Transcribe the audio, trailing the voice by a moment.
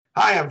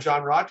Hi, I'm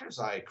John Rogers.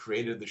 I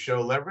created the show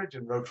Leverage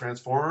and wrote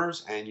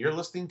Transformers, and you're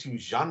listening to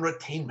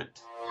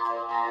Genretainment.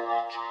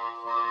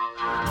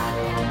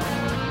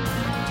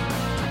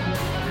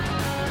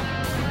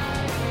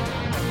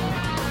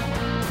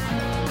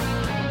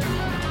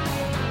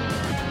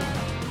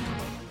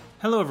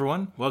 Hello,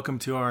 everyone. Welcome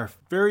to our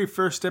very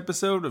first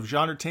episode of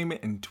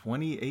Genretainment in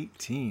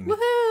 2018.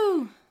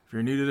 Woohoo! If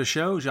you're new to the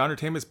show,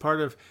 Genretainment is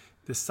part of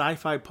the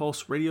Sci-Fi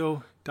Pulse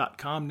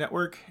Radio.com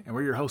network, and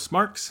we're your hosts,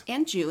 Marks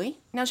And Julie.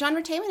 Now,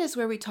 Genretainment is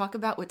where we talk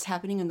about what's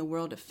happening in the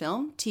world of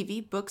film,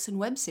 TV, books, and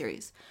web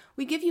series.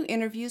 We give you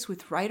interviews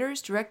with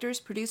writers,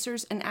 directors,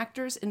 producers, and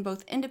actors in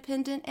both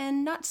independent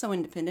and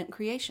not-so-independent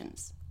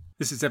creations.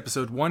 This is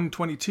episode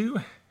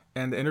 122,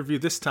 and the interview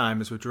this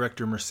time is with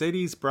director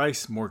Mercedes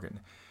Bryce Morgan,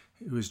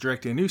 who is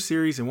directing a new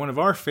series in one of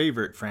our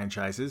favorite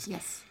franchises.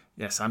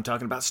 Yes, I'm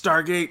talking about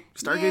Stargate.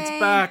 Stargate's Yay!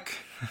 back.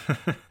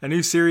 A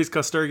new series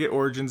called Stargate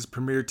Origins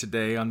premiered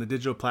today on the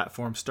digital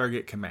platform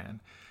Stargate Command.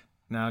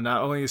 Now,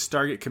 not only is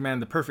Stargate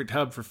Command the perfect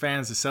hub for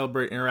fans to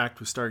celebrate and interact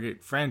with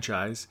Stargate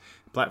franchise,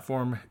 the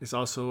platform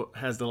also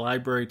has the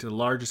library to the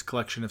largest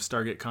collection of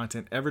Stargate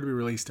content ever to be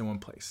released in one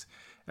place.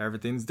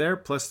 Everything's there,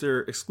 plus their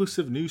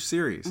exclusive new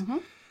series. Mm-hmm.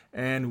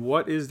 And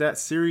what is that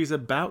series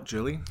about,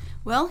 Julie?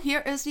 Well,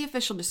 here is the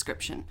official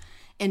description.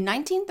 In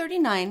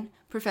 1939,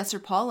 Professor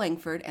Paul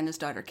Langford and his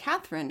daughter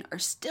Catherine are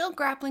still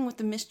grappling with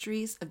the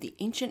mysteries of the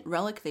ancient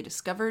relic they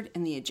discovered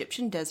in the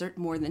Egyptian desert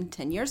more than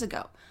 10 years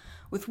ago.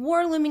 With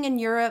war looming in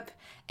Europe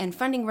and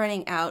funding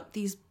running out,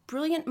 these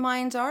brilliant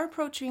minds are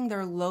approaching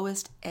their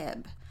lowest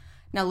ebb.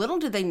 Now, little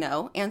do they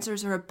know,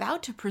 answers are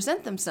about to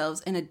present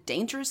themselves in a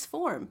dangerous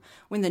form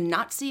when the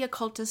Nazi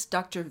occultist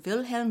Dr.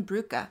 Wilhelm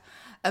Brücke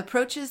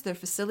approaches their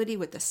facility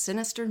with a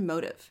sinister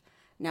motive.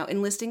 Now,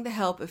 enlisting the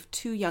help of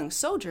two young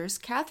soldiers,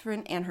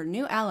 Catherine and her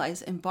new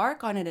allies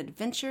embark on an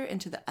adventure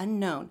into the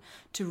unknown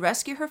to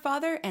rescue her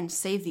father and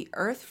save the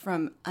Earth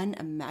from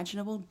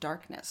unimaginable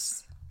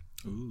darkness.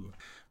 Ooh.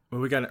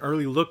 Well, we got an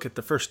early look at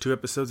the first two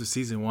episodes of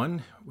season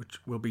 1, which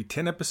will be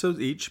 10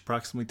 episodes each,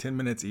 approximately 10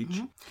 minutes each.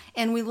 Mm-hmm.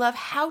 And we love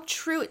how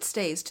true it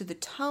stays to the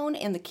tone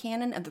and the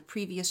canon of the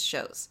previous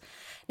shows.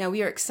 Now,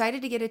 we are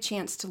excited to get a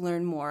chance to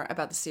learn more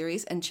about the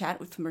series and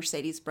chat with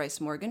Mercedes Bryce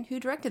Morgan, who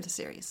directed the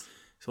series.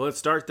 So let's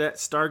start that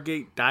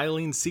Stargate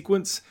dialing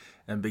sequence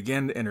and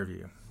begin the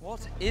interview.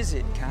 What is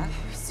it, Kat?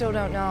 Still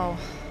don't know.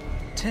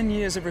 10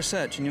 years of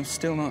research and you're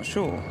still not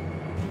sure?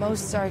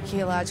 Most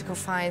archaeological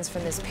finds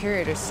from this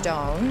period are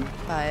stone,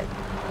 but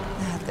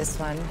not this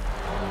one.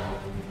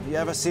 You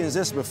ever seen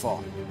this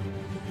before?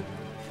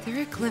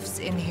 There are glyphs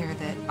in here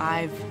that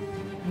I've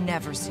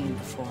never seen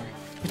before,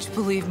 which,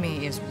 believe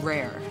me, is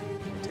rare.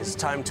 It is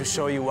time to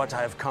show you what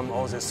I have come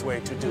all this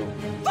way to do.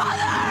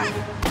 Father!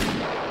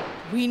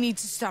 We need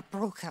to stop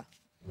Brücke.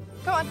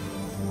 Come on.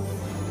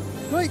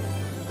 Wait!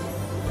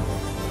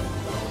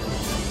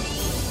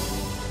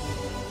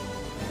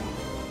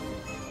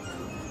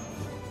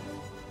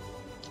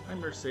 Hi,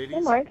 Mercedes.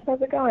 Hey, Mark.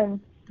 How's it going?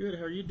 Good.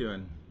 How are you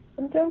doing?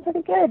 I'm doing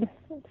pretty good.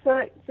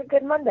 It's a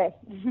good Monday.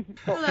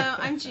 Hello,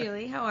 I'm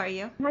Julie. How are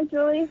you? Hi,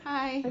 Julie.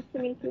 Hi. Nice to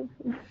meet you.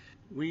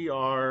 We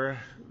are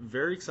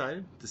very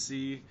excited to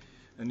see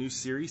a new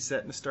series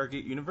set in the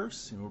Stargate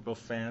universe. We're both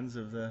fans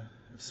of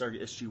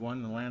Stargate SG-1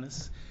 and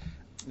Atlantis.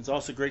 It's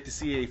also great to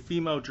see a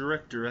female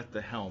director at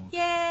the helm.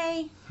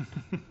 Yay!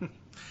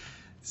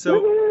 So,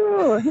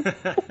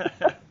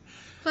 Woohoo!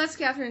 Plus,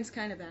 Catherine's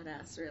kind of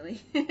badass, really.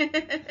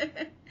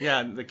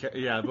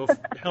 both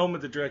helm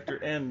of the director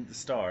and the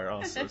star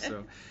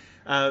also.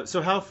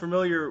 So how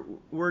familiar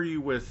were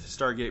you with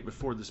Stargate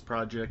before this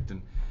project,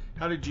 and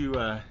how did you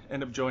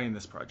end up joining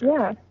this project?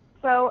 Yeah.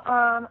 So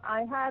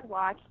I had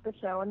watched the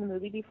show and the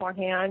movie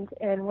beforehand,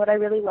 and what I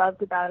really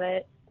loved about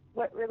it,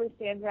 what really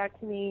stands out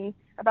to me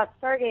about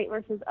Stargate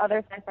versus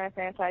other sci-fi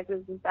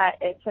franchises is that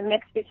it's a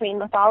mix between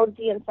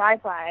mythology and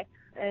sci-fi.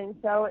 And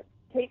so it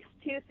takes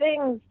two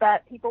things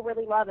that people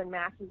really love and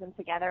mashes them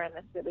together in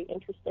this really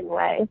interesting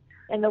way.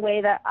 And the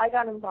way that I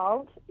got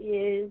involved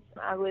is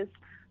I was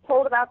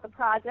told about the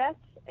project,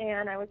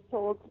 and I was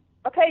told,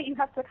 okay, you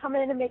have to come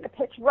in and make a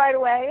pitch right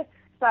away.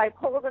 So I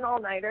pulled an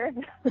all-nighter,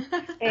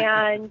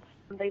 and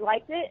they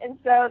liked it, and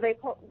so they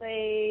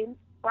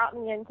brought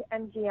me into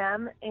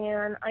MGM,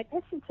 and I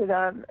pitched it to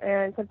them.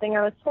 And something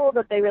I was told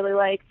that they really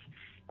liked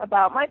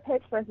about my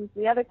pitch versus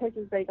the other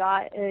pitches they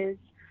got is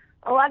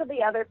a lot of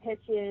the other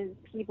pitches,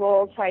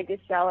 people tried to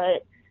sell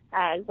it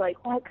as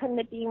like, why couldn't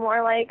it be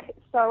more like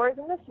Star Wars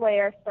in this way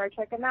or Star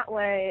Trek in that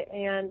way?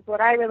 And what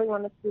I really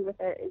want to do with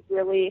it is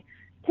really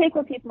take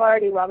what people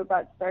already love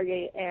about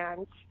Stargate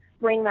and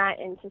bring that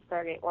into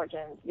Stargate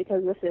Origins,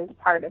 because this is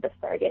part of the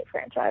Stargate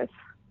franchise.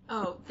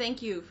 Oh,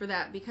 thank you for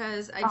that,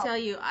 because I tell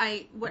you,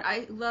 what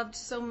I loved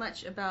so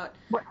much about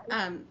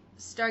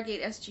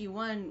Stargate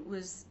SG-1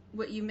 was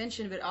what you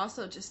mentioned, but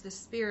also just the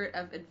spirit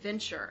of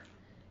adventure.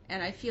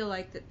 And I feel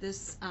like that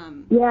this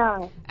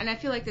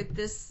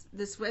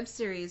this web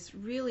series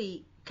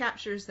really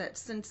captures that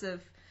sense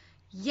of,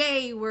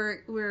 yay,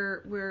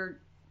 we're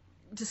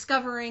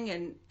discovering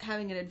and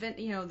having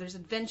there's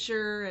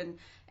adventure, and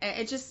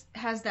it just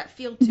has that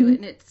feel to it,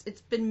 and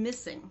it's been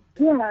missing.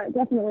 Yeah,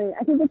 definitely.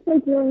 I think it's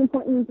like really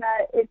important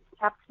that it's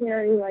kept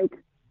very like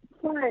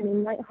fun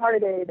and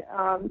lighthearted,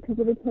 because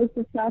if it takes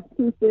itself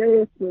too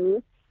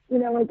seriously,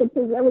 like it's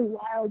a really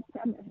wild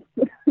premise.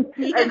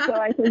 And so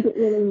I think it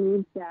really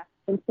needs that.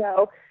 And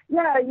so,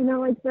 yeah,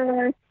 like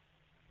they're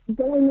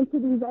going into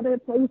these other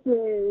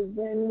places,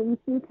 and we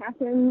see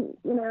Catherine,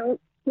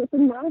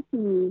 flipping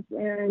Nazis,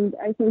 and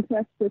I think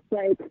that's just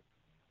like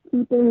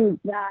keeping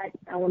that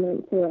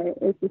element to it.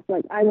 It's just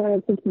like I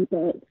wanted to keep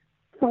it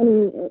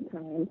funny at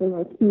times and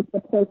like keep the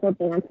playful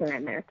banter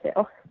in there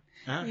too.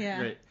 Yeah.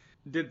 Great.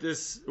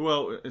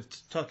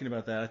 It's talking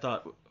about that, I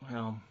thought,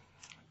 well,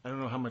 I don't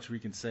know how much we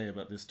can say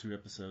about these 2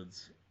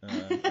 episodes.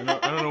 I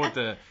don't know what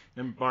the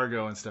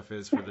embargo and stuff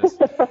is for this.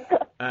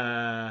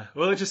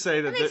 Let's just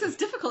say that... That makes us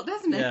difficult,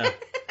 doesn't it? Yeah.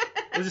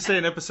 Let's just say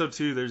in episode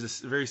 2, there's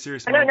this very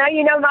serious... I know, now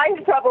you know my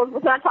troubles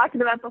with not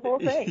talking about the whole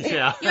thing.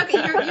 Yeah.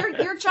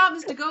 Okay, your job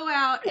is to go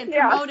out and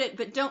promote it,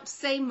 but don't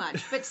say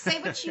much. But say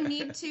what you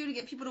need to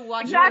get people to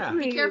watch it.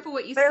 Be careful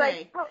what you say.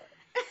 Like,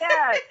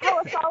 tell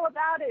us all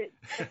about it.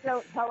 But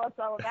don't tell us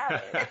all about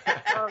it.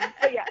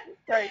 But yeah,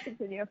 sorry,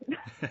 continue.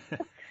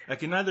 I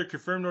can neither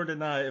confirm nor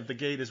deny if the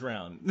gate is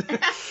round.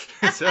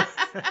 So,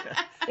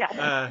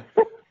 yeah.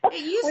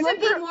 It used to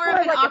be more of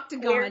an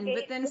octagon,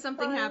 but then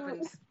something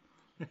happens.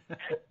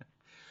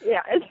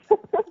 Yeah,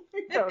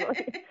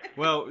 totally.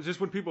 Well,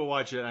 just when people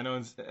watch it, I know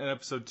in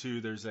episode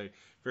 2 there's a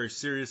very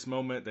serious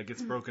moment that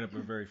gets broken up in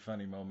a very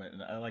funny moment,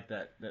 and I like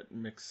that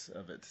mix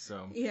of it.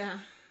 So yeah.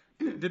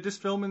 Did this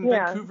film in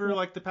Vancouver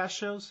like the past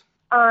shows?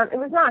 It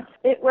was not.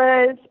 It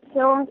was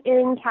filmed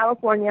in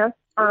California,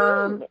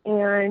 and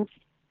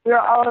we were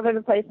all over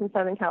the place in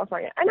Southern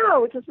California. I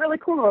know, which is really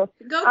cool.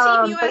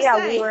 Go Team USA! But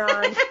yeah, we were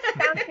on.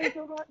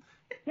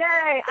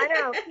 Yay! I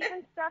know,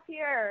 keeping stuff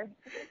here,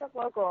 keeping stuff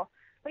local.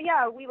 But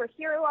yeah, we were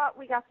here a lot.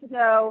 We got to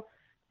go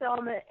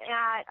film it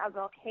at a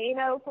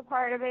volcano for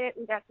part of it.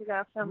 We got to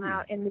go film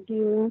out in the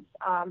dunes.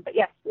 But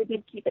yes, we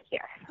did keep it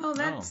here. Oh,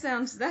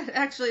 that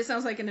actually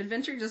sounds like an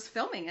adventure, just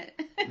filming it.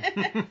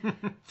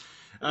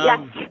 Yes,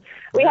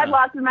 we had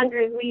lots of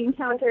adventures. We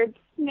encountered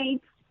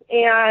snakes,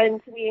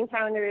 and we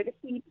encountered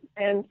heat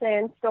and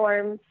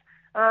sandstorms.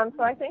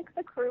 So I think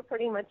the crew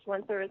pretty much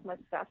went through as much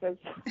stuff as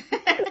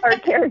our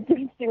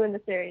characters do in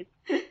the series.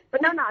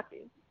 But no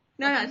Nazis.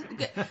 No.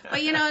 But,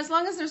 as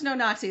long as there's no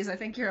Nazis, I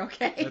think you're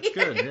okay. That's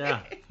good,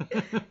 yeah.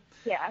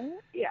 Yeah.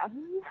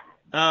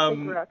 I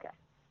think we're okay.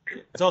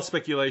 It's all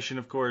speculation,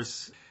 of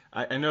course.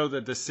 I know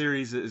that the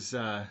series is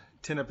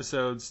 10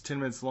 episodes, 10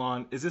 minutes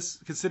long. Is this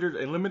considered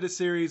a limited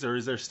series, or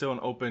is there still an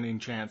opening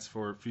chance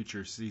for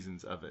future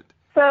seasons of it?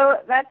 So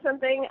that's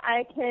something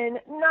I can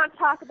not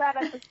talk about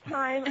at this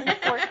time,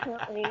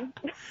 unfortunately.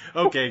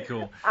 Okay,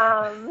 cool.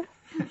 But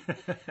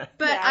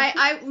yeah.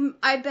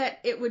 I bet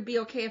it would be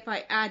okay if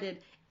I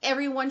added,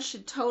 everyone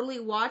should totally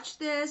watch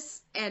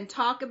this and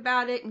talk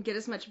about it and get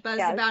as much buzz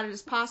about it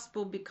as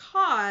possible,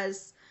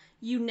 because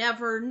you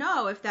never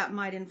know if that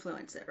might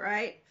influence it,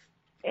 right?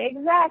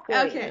 Exactly.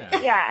 Okay.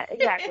 Yeah,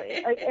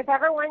 exactly. Like, if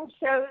everyone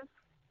shows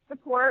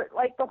support,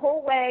 like, the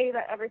whole way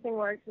that everything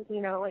works is,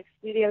 like,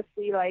 studios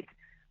see, like,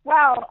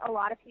 wow, a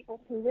lot of people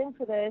tune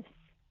into this,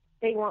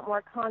 they want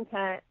more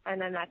content,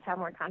 and then that's how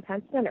more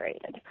content's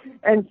generated.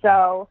 And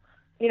so,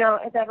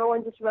 if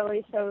everyone just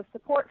really shows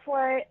support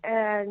for it,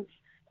 and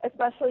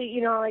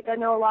especially, like, I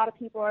know a lot of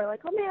people are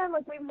like, oh man,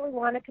 like, we really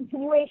want a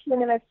continuation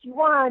of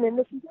SG1, and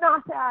this is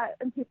not that,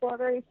 and people are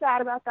very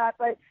sad about that,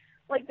 but,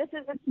 like, this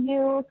is its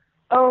new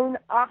own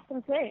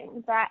awesome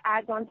thing that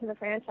adds on to the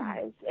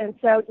franchise. And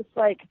so just,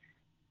 like,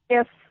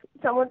 if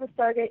someone's a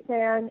Stargate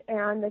fan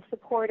and they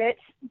support it,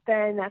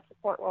 then that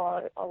support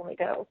will only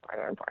go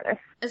farther and farther.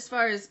 As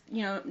far as,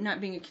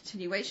 not being a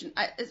continuation,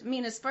 I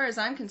mean, as far as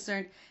I'm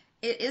concerned,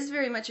 it is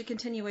very much a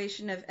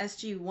continuation of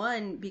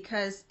SG1,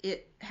 because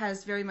it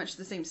has very much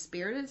the same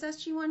spirit as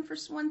SG1, for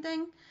one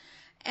thing.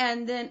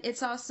 And then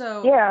it's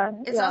also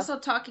also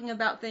talking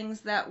about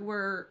things that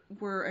were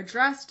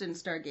addressed in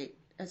Stargate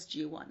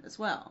SG1 as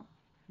well.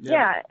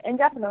 Yeah, and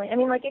definitely. I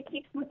mean, like, it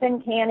keeps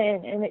within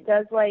canon, and it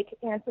does, like,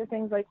 answer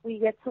things like we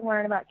get to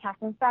learn about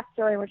Catherine's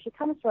backstory, where she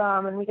comes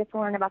from, and we get to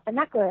learn about the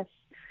necklace.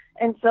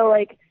 And so,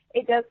 like,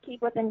 it does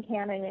keep within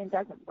canon, and it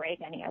doesn't break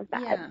any of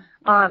that.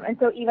 Yeah. And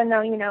so even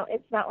though,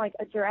 it's not, like,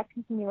 a direct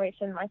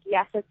continuation, like,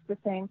 yes, it's the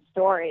same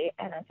story,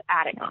 and it's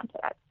adding on to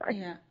that story.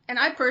 Yeah. And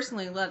I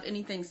personally love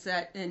anything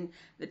set in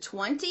the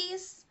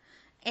 20s.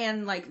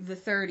 And, like, the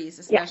 30s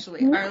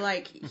especially are,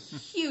 like,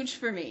 huge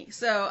for me.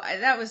 So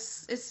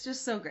it's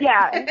just so great.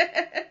 Yeah.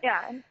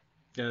 Yeah,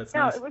 that's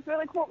no, nice. It was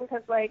really cool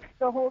because, like,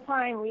 the whole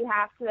time we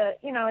have to,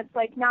 it's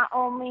like not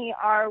only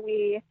are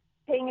we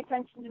paying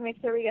attention to make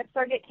sure we get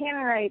Stargate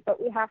canon right, but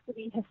we have to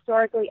be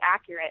historically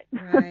accurate.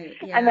 Right,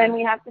 yeah. And then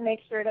we have to make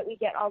sure that we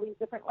get all these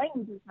different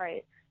languages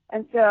right.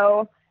 And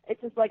so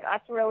it's just, like, us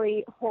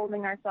really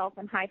holding ourselves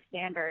in high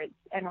standards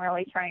and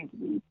really trying to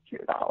be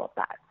true to all of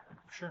that.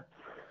 Sure.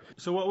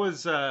 So what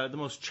was the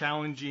most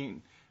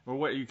challenging or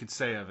what you could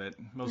say of it.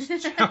 Most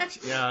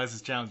challenging. Yeah, this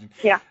is challenging.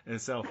 Yeah. In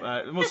itself.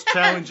 The most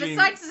challenging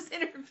Besides this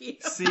interview.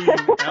 scene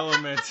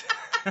element.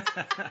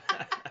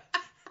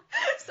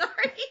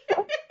 Sorry.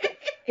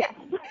 Yes.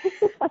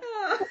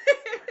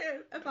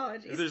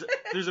 Apologies.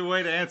 There's a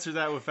way to answer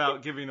that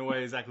without giving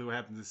away exactly what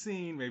happens in the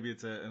scene. Maybe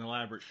it's an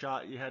elaborate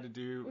shot you had to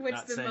do.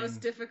 What's the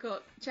most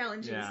difficult,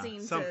 challenging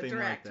scene to something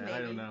direct, like that.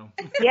 maybe? I don't know.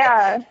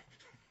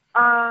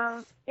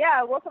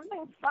 Yeah. Well,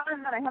 something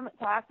fun that I haven't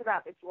talked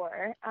about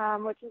before,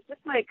 which is just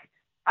like,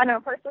 I don't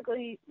know,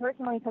 personally,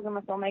 because I'm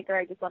a filmmaker,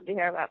 I just love to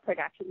hear about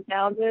production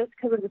challenges,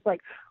 because I'm just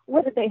like,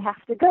 what did they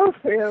have to go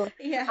through?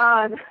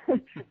 Yeah.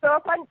 So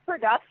a fun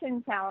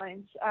production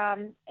challenge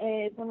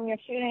is when we were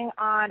shooting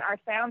on our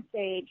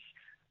soundstage.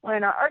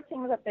 When our art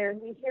team was up there,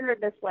 we heard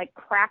this like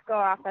crack go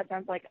off that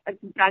sounds like a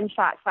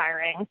gunshot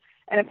firing.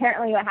 And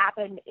apparently what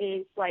happened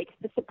is like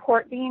the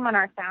support beam on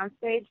our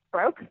soundstage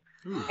broke.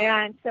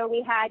 And so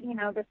we had,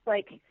 this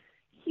like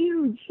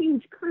huge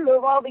crew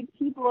of all these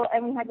people,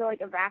 and we had to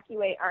like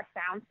evacuate our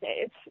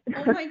soundstage.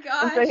 Oh my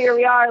gosh. And so here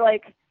we are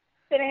like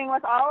sitting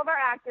with all of our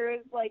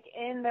actors like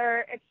in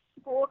their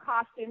full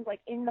costumes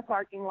like in the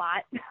parking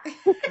lot,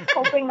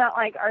 hoping that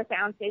like our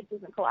soundstage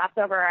doesn't collapse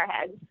over our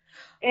heads.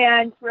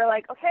 And we're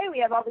like, okay, we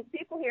have all these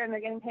people here and they're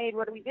getting paid,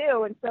 what do we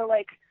do? And so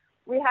like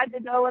we had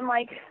to go and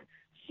like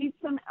shoot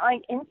some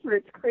like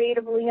inserts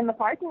creatively in the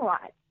parking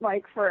lot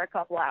like for a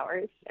couple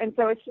hours. And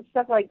so it's just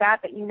stuff like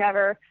that you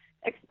never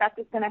expect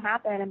is going to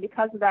happen. And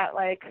because of that,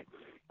 like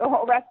the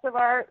whole rest of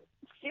our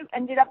shoot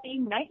ended up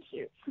being night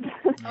shoots.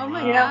 Oh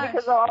my gosh.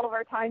 Because of all of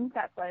our time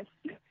set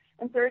lists.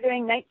 And so we're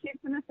doing night shoots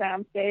in the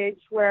soundstage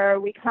where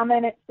we come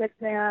in at 6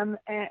 p.m.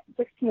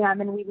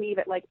 and we leave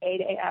at like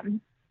 8 a.m.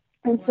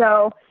 And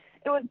so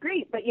it was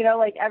great, but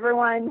like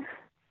everyone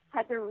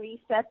had to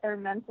reset their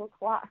mental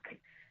clock.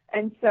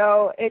 And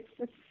so it's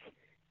just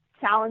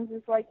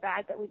challenges like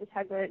that we just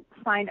had to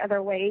find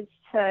other ways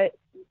to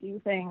do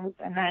things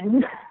and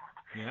then,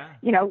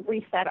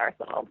 reset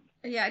ourselves.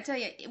 Yeah, I tell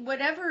you,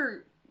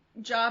 whatever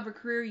job or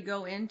career you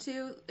go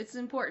into, it's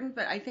important,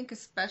 but I think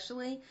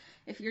especially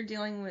if you're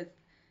dealing with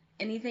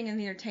anything in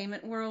the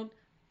entertainment world,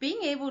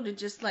 being able to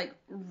just like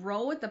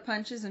roll with the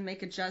punches and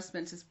make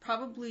adjustments is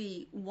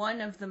probably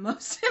one of the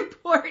most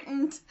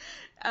important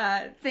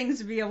things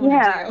to be able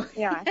to do.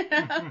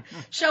 Yeah.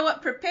 Show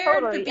up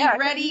prepared, but be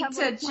ready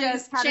to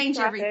just change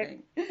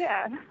everything.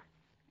 Yeah.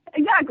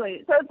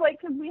 Exactly. So it's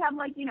like, because we have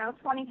like,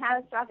 20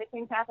 catastrophic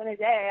things happen a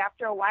day.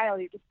 After a while,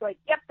 you're just like,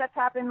 yep, that's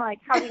happened. Like,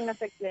 how are you going to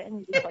fix it?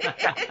 And you just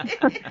like,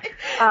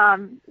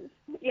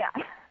 yeah.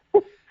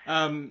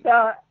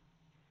 So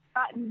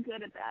gotten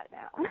good at that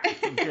now.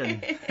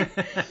 Good.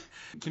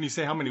 Can you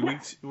say how many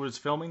weeks it was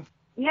filming?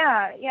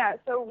 Yeah.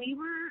 So we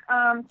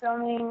were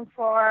filming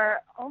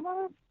for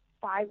almost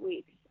 5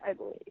 weeks, I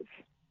believe.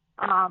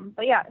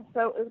 But yeah,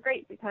 so it was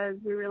great because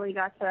we really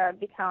got to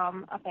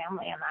become a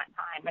family in that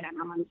time, and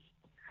everyone's,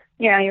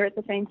 you're with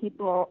the same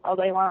people all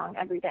day long,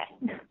 every day.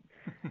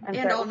 And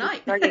so all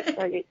night. Stargate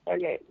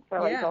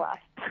for like the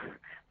last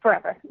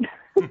forever.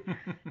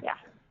 Yeah.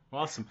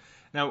 Awesome.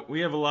 Now,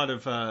 we have a lot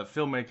of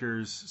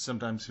filmmakers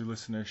sometimes who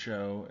listen to our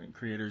show, and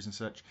creators and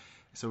such,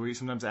 so we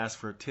sometimes ask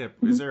for a tip.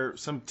 Mm-hmm. Is there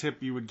some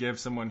tip you would give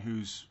someone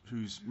who's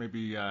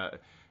maybe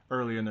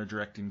early in their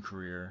directing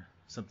career,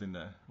 something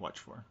to watch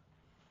for?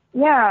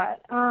 Yeah.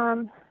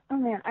 Oh,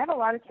 man, I have a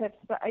lot of tips,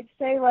 but I'd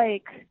say,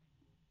 like,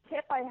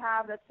 tip I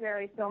have that's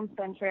very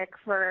film-centric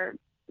for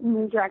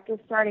new directors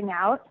starting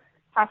out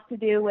has to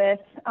do with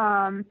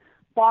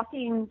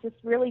blocking just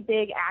really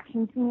big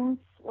action scenes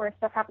where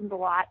stuff happens a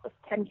lot with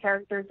 10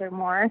 characters or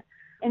more,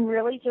 and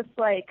really just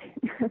like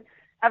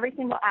every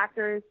single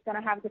actor is going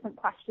to have a different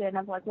question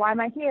of like, why am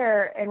I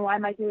here and why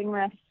am I doing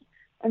this?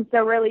 And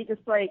so really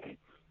just like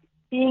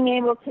being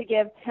able to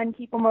give 10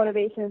 people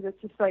motivations,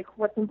 it's just like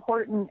what's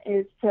important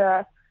is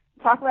to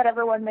talk about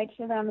everyone, make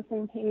sure they're on the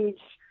same page,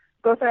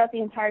 go throughout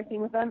the entire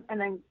scene with them,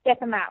 and then get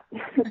them out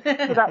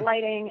so that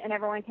lighting and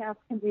everyone else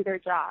can do their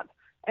job.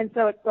 And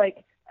so it's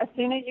like, as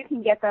soon as you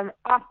can get them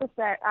off the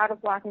set, out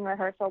of blocking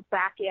rehearsal,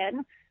 back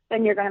in,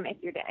 then you're going to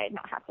make your day and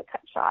not have to cut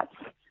shots.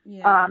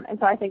 Yeah. And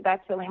so I think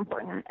that's really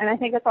important. And I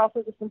think it's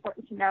also just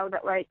important to know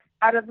that, like,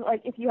 out of,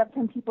 like, if you have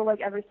 10 people, like,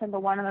 every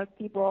single one of those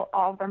people,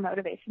 all of their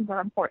motivations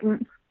are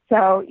important.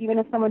 So even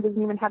if someone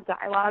doesn't even have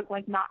dialogue,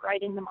 like, not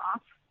writing them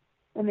off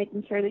and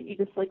making sure that you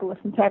just, like,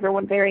 listen to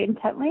everyone very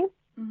intently,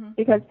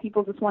 because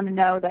people just want to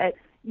know that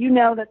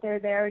they're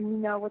there and you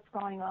know what's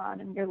going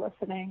on and you're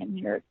listening and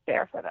you're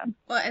there for them.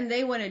 Well, and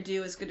they want to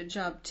do as good a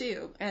job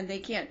too, and they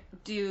can't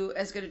do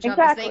as good a job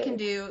as they can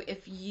do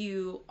if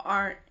you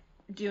aren't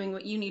doing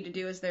what you need to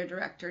do as their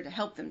director to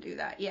help them do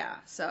that. Yeah,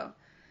 so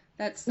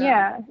that's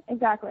yeah,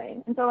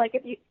 exactly. And so like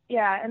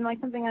and like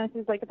something else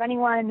is like if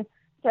anyone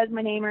says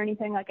my name or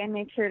anything, like I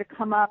make sure to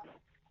come up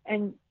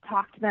and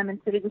talk to them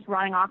instead of just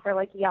running off or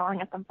like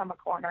yelling at them from a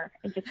corner.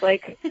 And just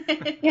like,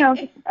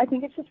 I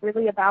think it's just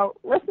really about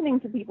listening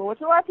to people,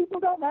 which a lot of people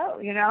don't know,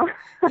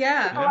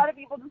 Yeah. A lot of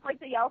people just like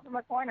to yell from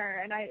a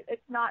corner, and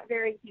it's not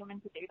very human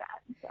to do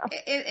that. So.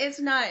 It's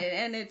not,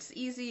 and it's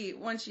easy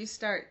once you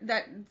start.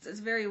 It's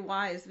very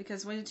wise,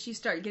 because once you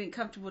start getting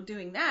comfortable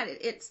doing that,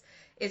 it's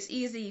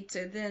easy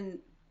to then,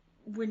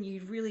 when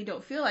you really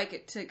don't feel like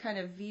it, to kind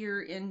of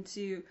veer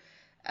into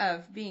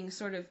being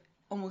sort of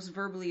almost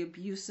verbally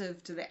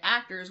abusive to the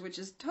actors, which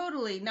is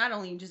totally not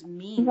only just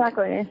mean,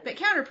 Exactly. but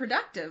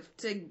counterproductive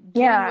to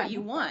getting what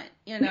you want,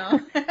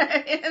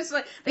 It's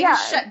like they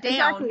just shut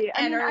down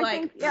and are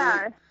like...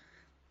 Yeah.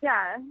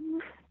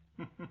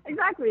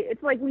 Exactly.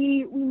 It's like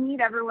we need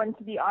everyone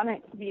to be on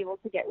it to be able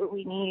to get what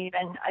we need,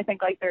 and I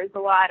think like there's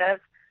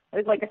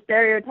like a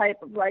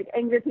stereotype of like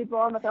angry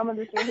people in the film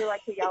industry who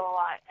like to yell a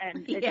lot,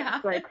 and it's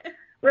just like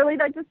really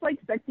that just like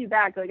sets you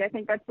back. Like I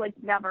think that's like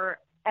never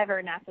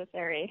ever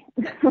necessary.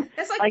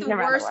 It's like the no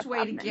worst way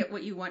happening. to get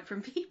what you want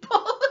from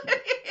people.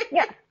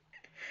 Yeah,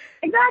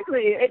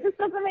 exactly. It just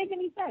doesn't make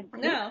any sense.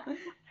 No.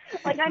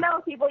 Like I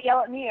know people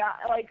yell at me,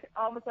 like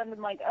all of a sudden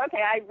I'm like,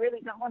 okay, I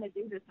really don't want to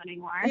do this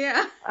anymore.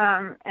 Yeah.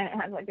 And it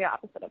has like the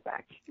opposite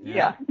effect.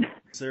 Yeah.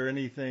 Is there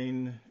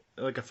anything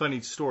like a funny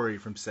story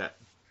from set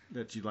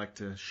that you'd like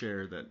to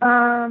share? That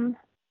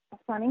a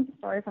funny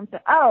story from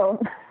set. Oh,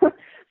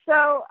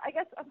 so I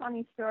guess a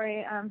funny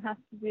story has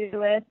to do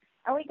with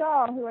Ellie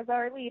Gall, who was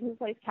our lead, who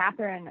plays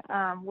Catherine.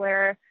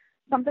 Where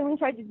something we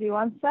tried to do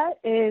on set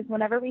is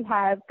whenever we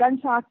have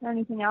gunshots or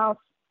anything else,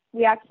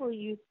 we actually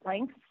use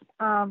blanks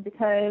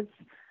because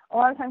a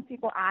lot of times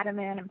people add them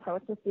in and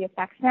post with the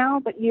effects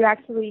now, but you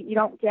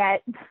don't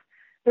get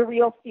the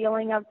real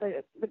feeling of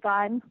the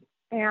gun,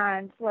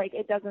 and like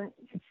it doesn't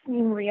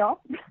seem real.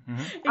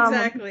 Exactly.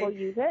 When people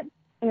use it.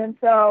 And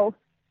so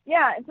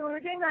we were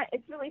doing that.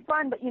 It's really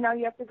fun, but you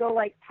have to go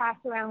like pass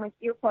around like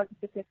earplugs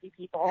to 50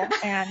 people,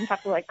 and you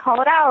have to like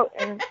call it out,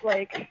 and it's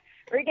like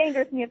very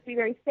dangerous, and you have to be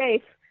very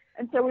safe.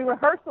 And so we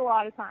rehearse a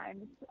lot of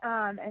times.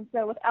 And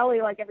so with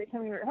Ellie, like every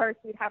time we rehearse,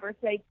 we'd have her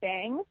say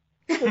bang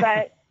so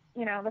that,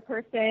 the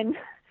person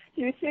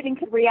she was shooting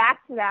could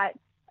react to that.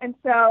 And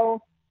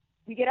so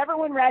we get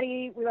everyone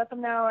ready. We let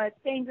them know it's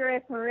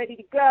dangerous. We're ready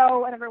to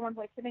go. And everyone's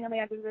like sitting on the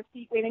edge of their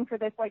seat waiting for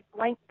this like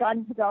blank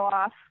gun to go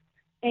off.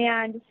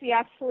 And she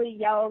actually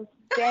yells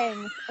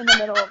bang in the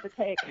middle of the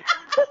take. And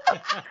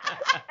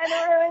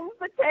it ruins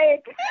the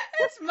take.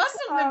 It's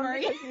muscle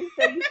memory. Because she's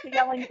so used to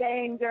yelling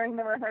bang during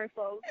the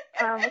rehearsals,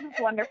 which is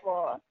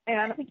wonderful.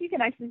 And I think you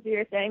can actually see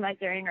her saying that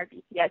during our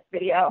BTS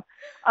video.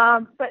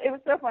 But it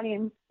was so funny,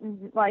 and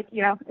like,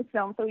 it's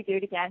filmed, so we do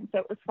it again, so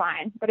it was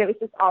fine. But it was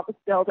just all this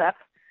build-up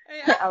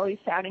to Ellie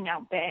shouting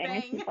out bang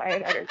as she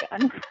fired at her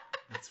gun.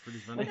 That's pretty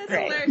funny. That's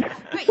hilarious.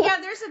 But yeah,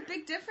 there's a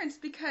big difference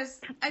because,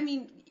 I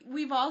mean,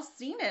 we've all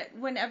seen it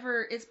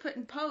whenever it's put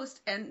in post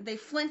and they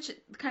flinch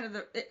it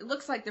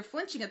looks like they're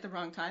flinching at the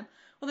wrong time.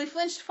 Well, they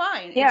flinched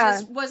fine. Yeah.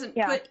 It just wasn't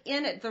put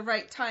in at the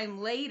right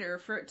time later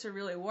for it to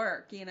really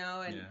work, And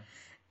All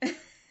right.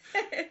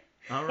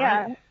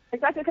 Yeah,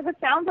 exactly, because it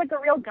sounds like a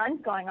real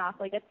gun's going off.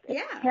 Like it's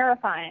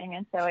terrifying,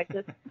 and so it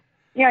just,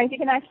 you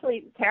can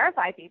actually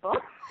terrify people.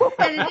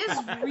 And it is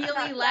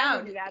really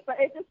loud. Do that, but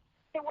it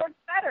works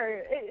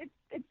better.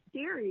 It's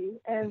scary,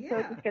 and so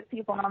it just gets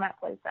people on that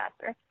place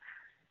faster.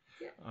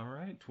 All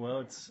right. Well,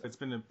 it's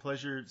been a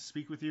pleasure to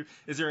speak with you.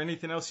 Is there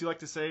anything else you'd like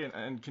to say?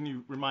 And can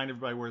you remind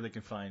everybody where they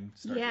can find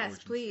Stargate Origins? Yes,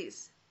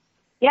 please.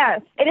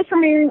 Yes, it is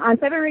premiering on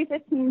February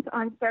 15th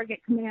on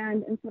Stargate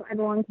Command, and so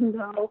everyone can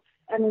go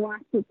and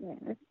watch it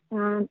there.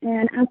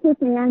 And as for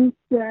fans,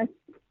 just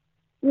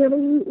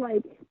really,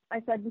 like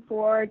I said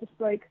before, just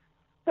like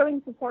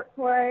showing support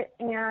for it,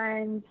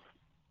 and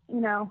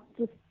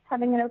just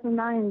having an open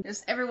mind.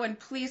 Just everyone,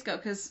 please go,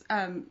 because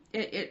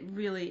it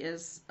really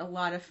is a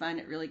lot of fun.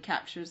 It really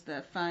captures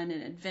the fun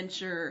and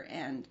adventure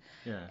and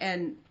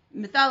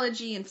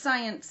mythology and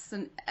science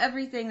and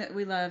everything that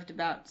we loved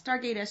about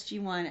Stargate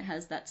SG-1. It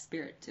has that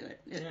spirit to it.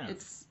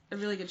 It's a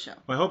really good show.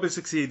 Well, I hope it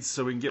succeeds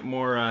so we can get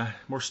more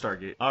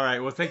Stargate. All right.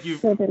 Well, thank you.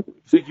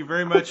 Thank you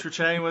very much for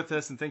chatting with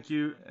us, and thank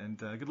you, and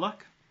good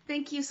luck.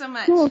 Thank you so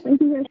much. Cool,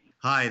 thank you.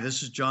 Hi,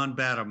 this is John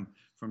Badham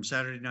from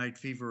Saturday Night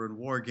Fever and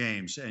War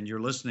Games, and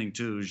you're listening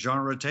to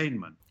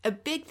Genretainment. A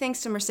big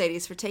thanks to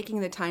Mercedes for taking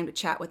the time to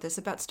chat with us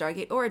about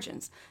Stargate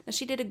Origins. Now,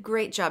 she did a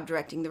great job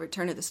directing the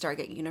return of the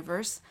Stargate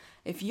universe.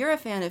 If you're a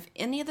fan of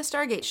any of the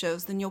Stargate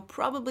shows, then you'll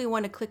probably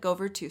want to click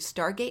over to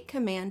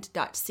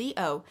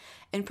stargatecommand.co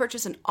and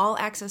purchase an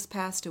all-access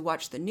pass to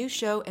watch the new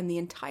show and the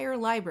entire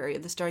library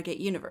of the Stargate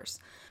universe.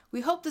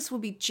 We hope this will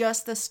be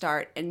just the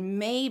start, and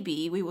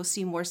maybe we will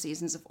see more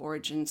seasons of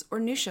Origins or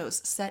new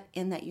shows set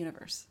in that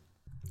universe.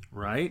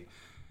 Right?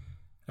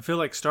 I feel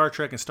like Star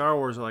Trek and Star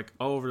Wars are like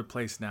all over the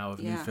place now with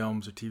new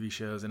films or TV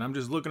shows, and I'm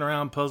just looking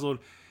around puzzled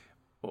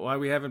why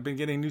we haven't been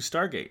getting new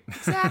Stargate.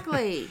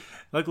 Exactly.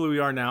 Luckily we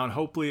are now, and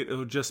hopefully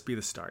it'll just be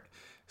the start.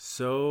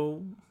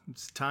 So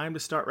it's time to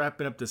start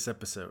wrapping up this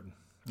episode.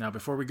 Now,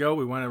 before we go,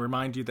 we want to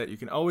remind you that you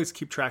can always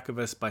keep track of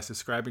us by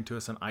subscribing to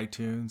us on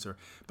iTunes or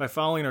by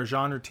following our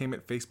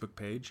Genretainment Facebook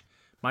page,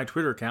 my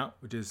Twitter account,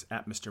 which is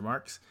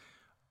 @MrMarks,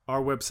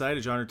 our website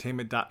at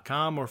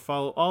genretainment.com, or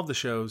follow all of the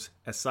shows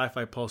at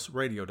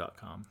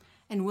sci-fi-pulse-radio.com.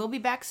 And we'll be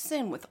back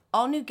soon with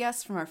all new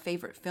guests from our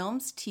favorite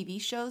films,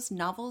 TV shows,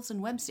 novels,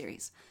 and web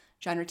series.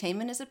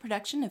 Genretainment is a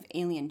production of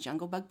Alien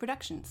Jungle Bug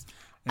Productions.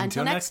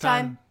 Until next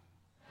time.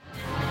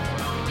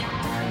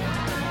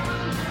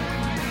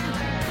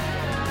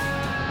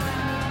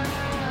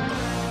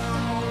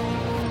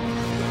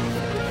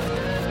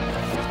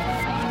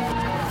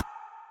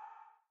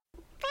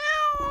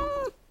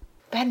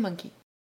 Bad monkey.